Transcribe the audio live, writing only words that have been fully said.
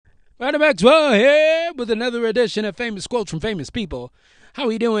Adam Maxwell here with another edition of Famous Quotes from Famous People. How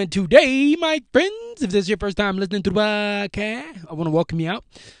are you doing today, my friends? If this is your first time listening to the podcast, I want to welcome you out.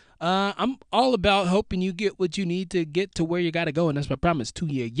 I'm all about helping you get what you need to get to where you got to go, and that's my promise to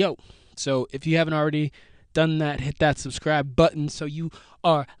you, yo. So if you haven't already done that, hit that subscribe button so you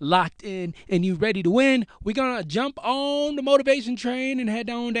are locked in and you ready to win. We're going to jump on the motivation train and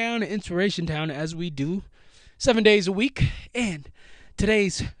head on down to Inspiration Town as we do 7 days a week. And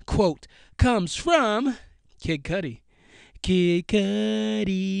today's quote comes from Kid Cudi. Kid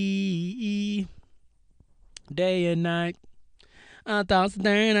Cudi, day and night. I thought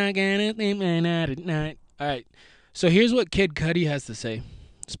then I can't think night at night. All right, so here's what Kid Cudi has to say.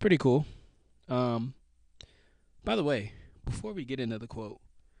 It's pretty cool. By the way, before we get into the quote,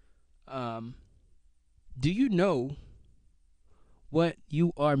 do you know what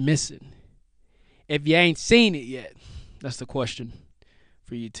you are missing? If you ain't seen it yet, that's the question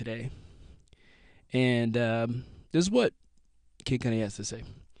for you today. And this is what Kid Cudi has to say. He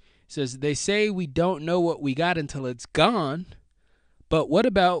says, they say we don't know what we got until it's gone, but what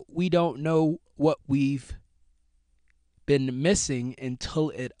about we don't know what we've been missing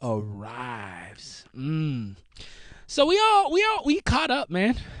until it arrives? So we caught up,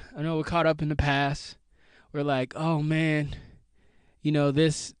 man. I know we're caught up in the past. We're like, oh man, you know,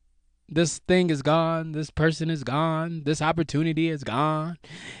 this thing is gone, this person is gone, this opportunity is gone.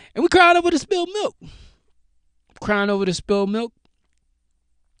 And we're crying over the spilled milk.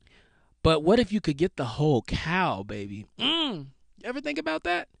 But what if you could get the whole cow, baby? You ever think about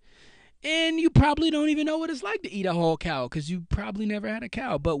that? And you probably don't even know what it's like to eat a whole cow because you probably never had a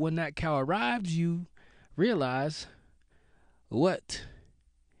cow. But when that cow arrives, you realize what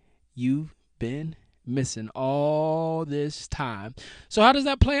you've been missing all this time. So how does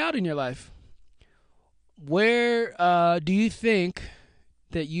that play out in your life? Where do you think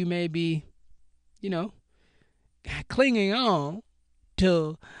that you may be, clinging on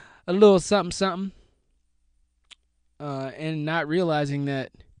to a little something, and not realizing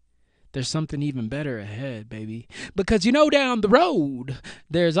that there's something even better ahead, baby? Because down the road,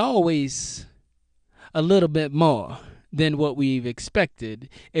 there's always a little bit more than what we've expected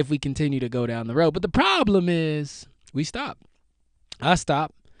if we continue to go down the road. But the problem is we stop. I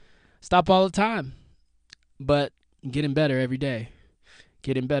stop all the time, but getting better every day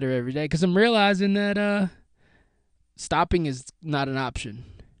because I'm realizing that stopping is not an option.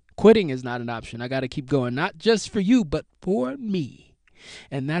 Quitting is not an option. I got to keep going, not just for you, but for me.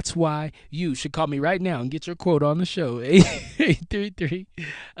 And that's why you should call me right now and get your quote on the show. 833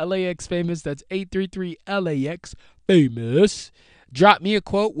 LAX famous. That's 833 LAX famous. Drop me a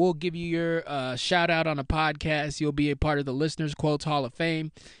quote. We'll give you your shout out on a podcast. You'll be a part of the Listeners Quotes Hall of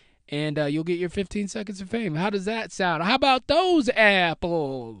Fame. And you'll get your 15 seconds of fame. How does that sound? How about those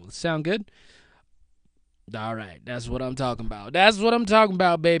apples? Sound good? All right. That's what I'm talking about.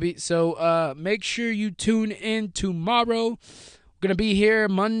 Baby. So make sure you tune in tomorrow. We're going to be here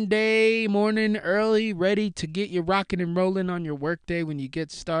Monday morning early, ready to get you rocking and rolling on your workday when you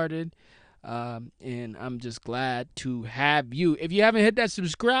get started. And I'm just glad to have you. If you haven't hit that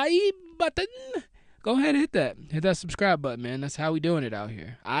subscribe button, go ahead and hit that. Hit that subscribe button, man. That's how we doing it out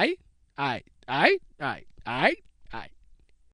here. All right.